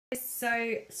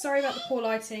So sorry about the poor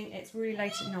lighting, it's really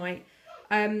late at night.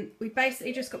 We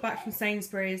basically just got back from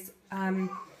Sainsbury's.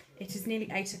 It is nearly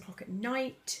 8 o'clock at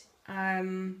night.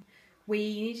 We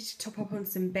needed to top up on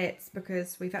some bits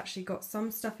because we've actually got some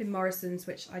stuff in Morrison's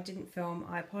which I didn't film.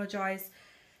 I apologise.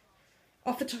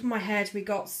 Off the top of my head, we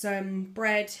got some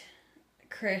bread,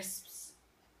 crisps,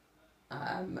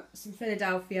 some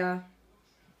Philadelphia.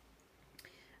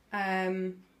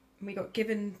 We got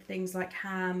given things like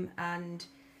ham and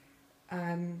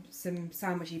some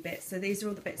sandwichy bits. So these are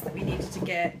all the bits that we needed to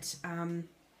get for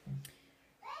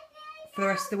the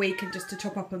rest of the week and just to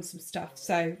top up on some stuff.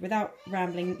 So without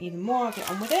rambling even more, I'll get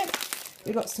on with it.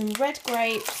 We've got some red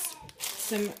grapes,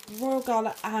 some Royal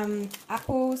Gala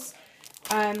apples,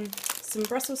 some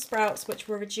Brussels sprouts which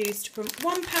were reduced from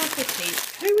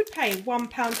 £1.50. Who would pay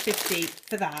 £1.50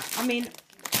 for that? I mean,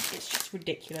 it's just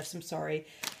ridiculous, I'm sorry.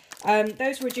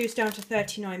 Those were reduced down to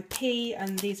 39p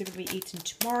and these are going to be eaten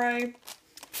tomorrow.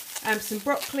 Some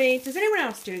broccoli. Does anyone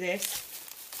else do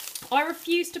this? I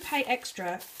refuse to pay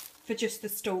extra for just the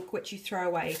stalk which you throw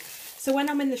away. So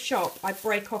when I'm in the shop, I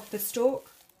break off the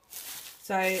stalk.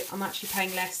 So I'm actually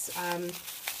paying less. And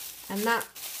that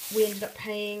we ended up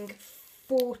paying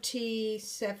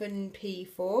 47p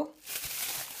for.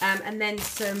 And then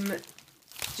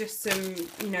just some,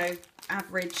 you know,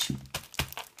 average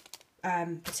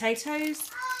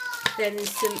potatoes, then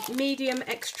some medium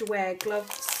extra wear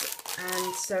gloves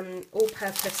and some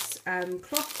all-purpose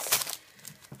cloths,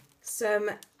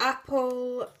 some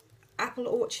apple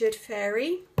orchard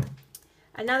fairy,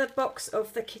 another box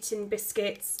of the kitten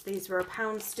biscuits, these were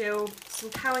 £1 still, some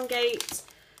Cow and Gate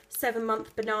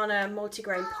 7-month banana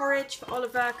multigrain porridge for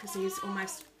Oliver because he's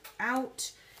almost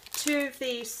out, 2 of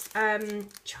these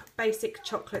basic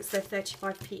chocolates, they're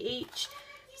 35p each,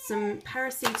 some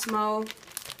paracetamol,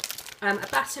 a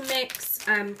batter mix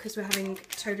because we're having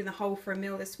toad in the hole for a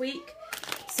meal this week,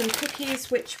 some cookies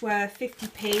which were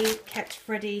 50p, kept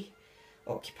Freddie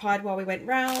occupied while we went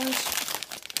round,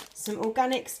 some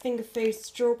organics, finger food,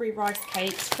 strawberry rice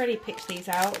cakes. Freddie picked these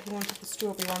out, he wanted the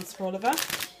strawberry ones for Oliver.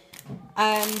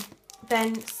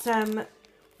 Then some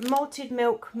malted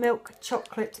milk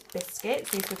chocolate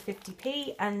biscuits, these were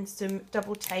 50p, and some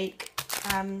double take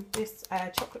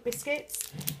chocolate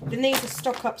biscuits. Then these are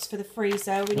stock ups for the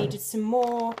freezer. We needed some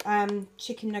more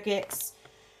chicken nuggets,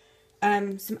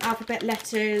 some alphabet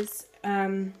letters.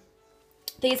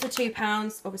 These were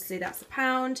 £2, obviously that's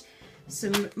 £1.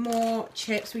 Some more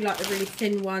chips, we like the really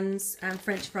thin ones,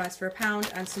 French fries for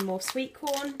 £1, and some more sweet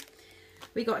corn.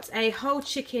 We got a whole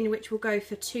chicken which will go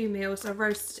for 2 meals, a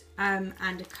roast and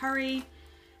a curry.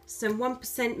 Some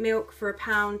 1% milk for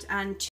 £1 and